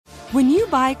When you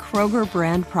buy Kroger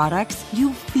brand products,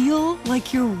 you feel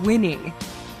like you're winning.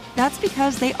 That's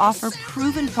because they offer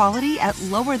proven quality at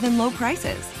lower than low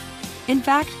prices. In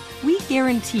fact, we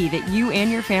guarantee that you and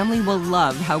your family will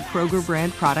love how Kroger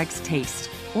brand products taste,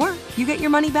 or you get your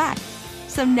money back.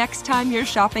 So next time you're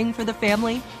shopping for the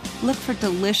family, look for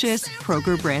delicious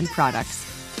Kroger brand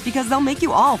products, because they'll make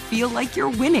you all feel like you're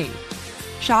winning.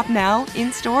 Shop now,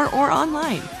 in-store, or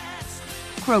online.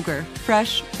 Kroger,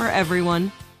 fresh for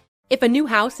everyone. If a new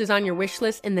house is on your wish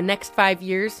list in the next 5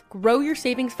 years, grow your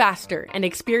savings faster and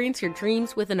experience your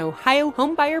dreams with an Ohio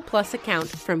Homebuyer Plus account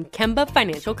from Kemba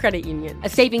Financial Credit Union. A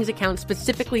savings account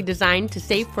specifically designed to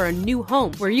save for a new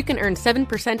home, where you can earn 7%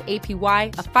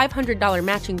 APY, a $500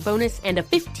 matching bonus, and a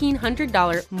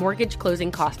 $1,500 mortgage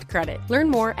closing cost credit. Learn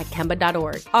more at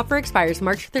Kemba.org. Offer expires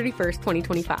March 31st,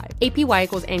 2025. APY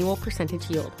equals annual percentage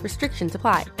yield. Restrictions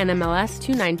apply. NMLS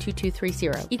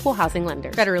 292230. Equal housing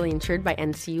lender. Federally insured by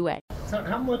NCUA.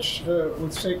 How much,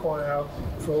 with Saquon out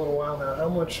for a little while now, how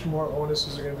much more onus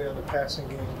is there going to be on the passing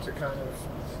game to kind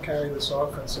of carry this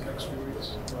offense the next few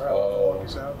weeks? Or how long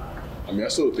he's out? I mean, I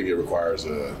still think it requires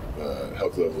a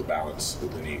healthy level of balance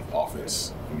with any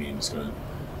offense. I mean, it's going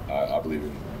to, I believe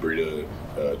in Breida,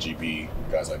 GP,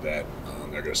 guys like that.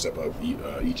 They're going to step up.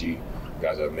 EG,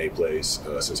 guys that have made plays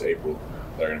since April.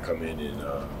 They're going to come in and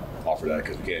offer that,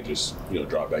 because we can't just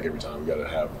drop back every time. We got to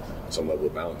have some level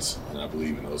of balance, and I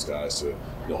believe in those guys to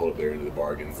hold up their end of the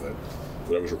bargain. But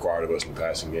whatever's required of us in the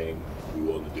passing game, we're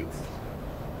willing to do.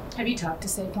 Have you talked to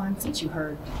Saquon since you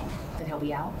heard that he'll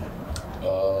be out?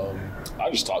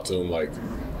 I just talked to him like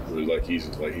he's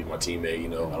my teammate.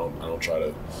 I don't try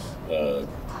to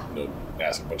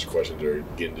ask a bunch of questions or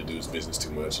get into dude's business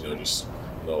too much. Just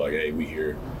like, hey, we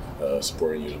here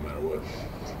supporting you no matter what.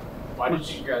 Why did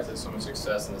you guys have so much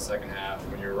success in the second half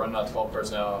when you were running out 12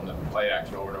 personnel and the play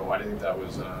action over and over? Why do you think that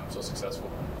was so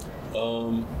successful?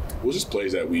 It was just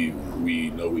plays that we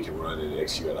know we can run and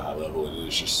execute at a high level, and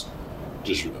it's just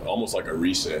almost like a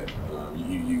reset.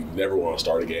 You never want to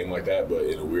start a game like that, but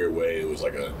in a weird way, it was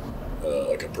like a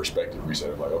perspective reset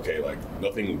of like, okay, like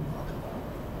nothing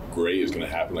great is going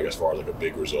to happen, like as far as like a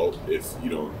big result, if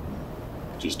you don't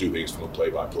just do things from a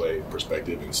play-by-play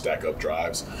perspective and stack up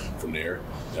drives from there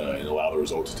and allow the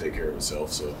result to take care of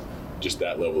itself. So just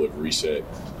that level of reset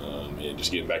and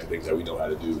just getting back to things that we know how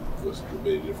to do was a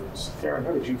big difference. Darren,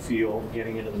 how did you feel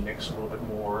getting into the mix a little bit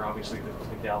more? Obviously,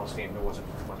 the Dallas game, there wasn't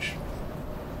much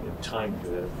time to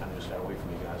kind of just got away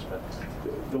from you guys, but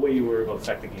the way you were able to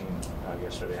affect the game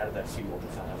yesterday, how did that feel to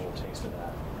kind of have a little taste of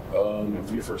that?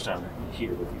 For your first time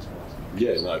here with these guys.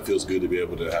 Yeah, no, it feels good to be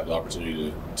able to have the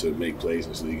opportunity to make plays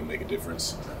in this league and make a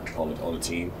difference on the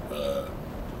team.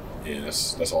 And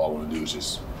that's all I want to do is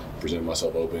just present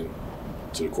myself open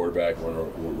to the quarterback,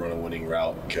 run a winning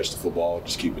route, catch the football,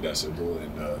 just keep it that simple.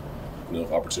 And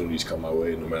if opportunities come my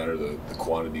way, no matter the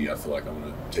quantity, I feel like I'm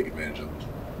going to take advantage of them.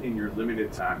 In your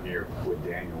limited time here with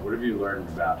Daniel, what have you learned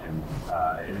about him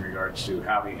in regards to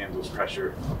how he handles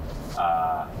pressure,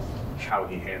 how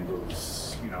he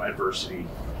handles adversity?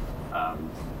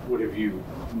 What have you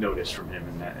noticed from him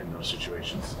in those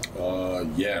situations?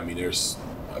 Yeah, I mean, I feel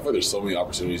like there's so many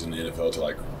opportunities in the NFL to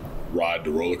like ride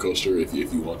the roller coaster if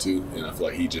you want to, and I feel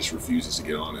like he just refuses to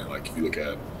get on it. Like if you look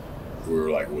at, we were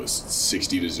like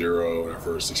 60-0 in our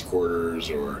first 6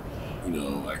 quarters, or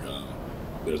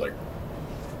there's like.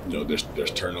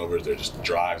 There's turnovers, there's just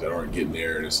drives that aren't getting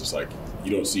there, and it's just like you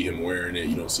don't see him wearing it,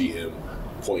 you don't see him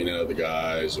pointing at other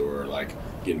guys or like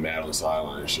getting mad on the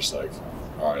sideline. It's just like,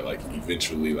 all right, like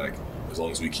eventually, like as long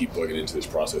as we keep plugging into this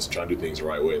process, trying to do things the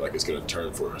right way, like it's going to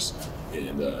turn for us.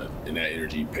 And that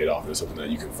energy paid off, and it's something that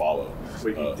you can follow.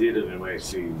 But you did, in a way,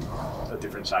 see a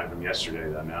different side of him yesterday,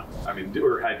 though, now? I mean,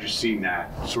 or had you seen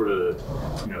that sort of,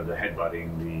 the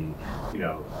headbutting,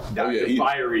 the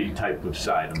fiery type of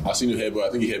side of him? I've seen him headbutt.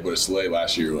 I think he headbutted Slay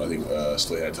last year. I think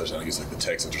Slay had a touchdown against like the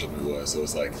Texans or something it was. So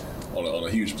it's like on a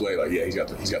huge play, like he's got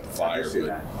the fire.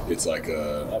 But it's like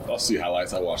I'll see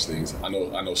highlights. I watch things. I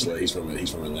know Slay. He's from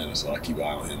Atlanta, so I keep an eye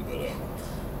on him.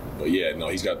 But yeah, no,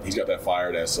 he's got that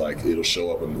fire that's like it'll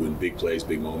show up in big plays,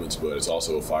 big moments. But it's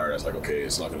also a fire that's like, okay,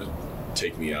 it's not going to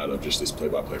take me out of just this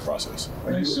play-by-play process.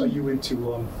 Are you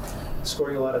into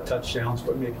scoring a lot of touchdowns,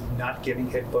 but maybe not getting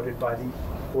head-butted by the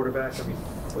quarterback? I mean,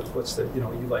 what's the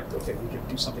you like? Okay, we can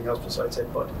do something else besides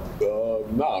headbutt.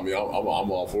 No, I mean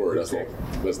I'm all for it. That's a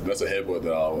headbutt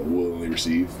that I'll willingly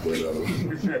receive. But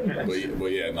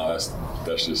yeah, no,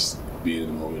 that's just being in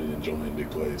the moment and enjoying big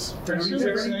plays. I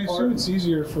assume it's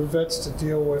easier for vets to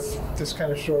deal with this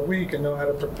kind of short week and know how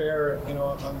to prepare,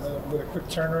 with a quick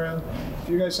turnaround.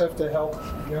 Do you guys have to help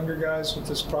younger guys with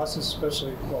this process,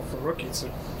 especially, for rookies, the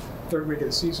third week of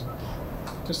the season?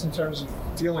 just in terms of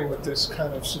dealing with this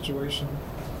kind of situation,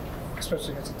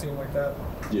 especially against a team like that?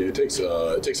 Yeah, it takes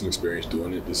some experience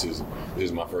doing it. This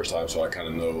is my first time, so I kind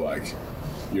of know like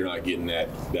you're not getting that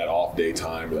off day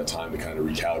time or that time to kind of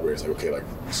recalibrate. It's like, okay, like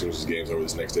as soon as this game's over,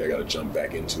 this next day I got to jump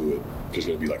back into it. There's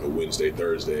going to be like a Wednesday,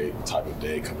 Thursday type of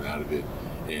day coming out of it,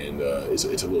 and it's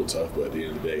a little tough. But at the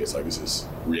end of the day, it's like this is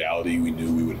reality. We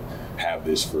knew we would have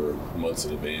this for months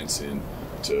in advance, and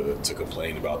to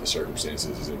complain about the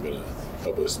circumstances isn't going to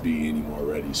help us be any more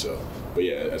ready. So, but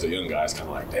yeah, as a young guy, it's kind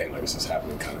of like, dang, like this is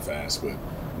happening kind of fast, but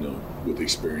you know, with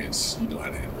experience, you know how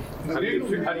to handle it. How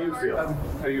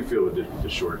do you feel with the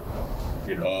short?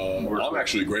 You know, I'm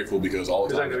actually grateful because all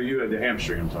the time. Because I know you had the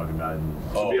hamstring I'm talking about,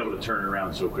 and to be able to turn it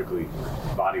around so quickly,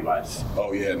 body-wise.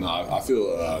 Oh yeah, no, I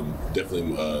feel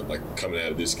definitely like coming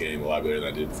out of this game a lot better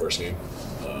than I did the first game.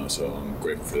 So I'm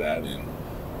grateful for that, and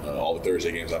all the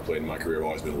Thursday games I've played in my career have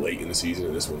always been late in the season,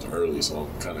 and this one's early, so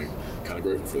I'm kind of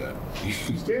grateful for that.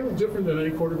 Is Darren different than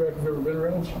any quarterback I've ever been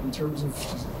around in terms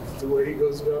of the way he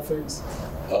goes about things?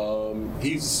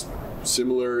 He's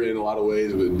similar in a lot of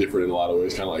ways, but different in a lot of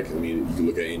ways. Kind of like, I mean, you can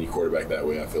look at any quarterback that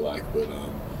way, I feel like. But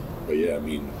yeah, I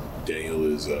mean, Daniel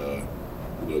is,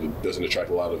 doesn't attract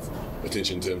a lot of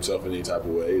attention to himself in any type of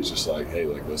way. It's just like, hey,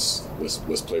 like let's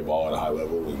play ball at a high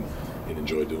level and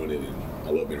enjoy doing it. And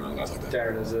I love being around guys like that.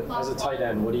 Darren, as a tight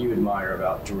end, what do you admire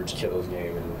about George Kittle's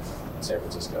game in San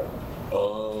Francisco?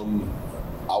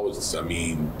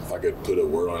 If I could put a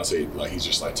word on it, I'd say like he's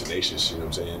just like tenacious, you know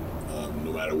what I'm saying?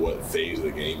 No matter what phase of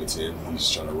the game it's in, he's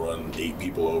trying to run 8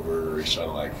 people over, he's trying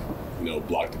to like,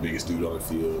 block the biggest dude on the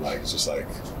field. Like it's just like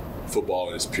football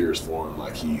in its purest form.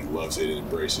 Like he loves it and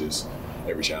embraces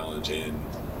every challenge, and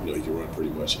he can run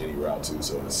pretty much any route too,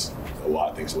 so it's a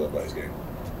lot of things to love about his game.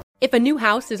 If a new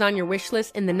house is on your wish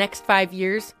list in the next 5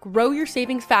 years, grow your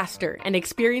savings faster and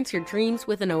experience your dreams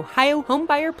with an Ohio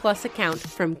Homebuyer Plus account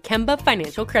from Kemba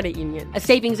Financial Credit Union. A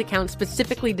savings account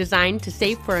specifically designed to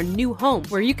save for a new home,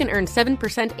 where you can earn 7%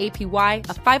 APY,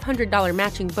 a $500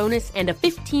 matching bonus, and a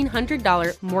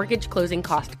 $1,500 mortgage closing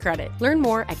cost credit. Learn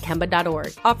more at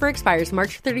Kemba.org. Offer expires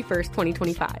March 31st,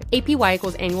 2025. APY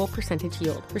equals annual percentage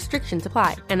yield. Restrictions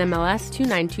apply. NMLS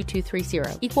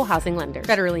 292230. Equal housing lender.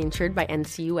 Federally insured by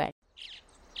NCUA.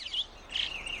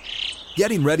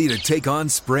 Getting ready to take on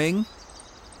spring?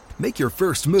 Make your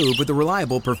first move with the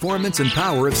reliable performance and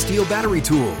power of Steel battery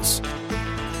tools.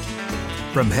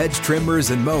 From hedge trimmers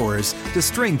and mowers to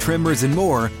string trimmers and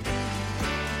more,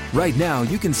 right now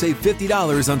you can save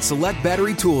 $50 on select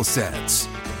battery tool sets.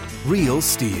 Real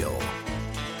Steel.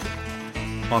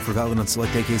 Offer valid on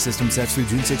select AK system sets through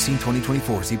June 16,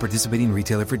 2024. See participating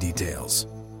retailer for details.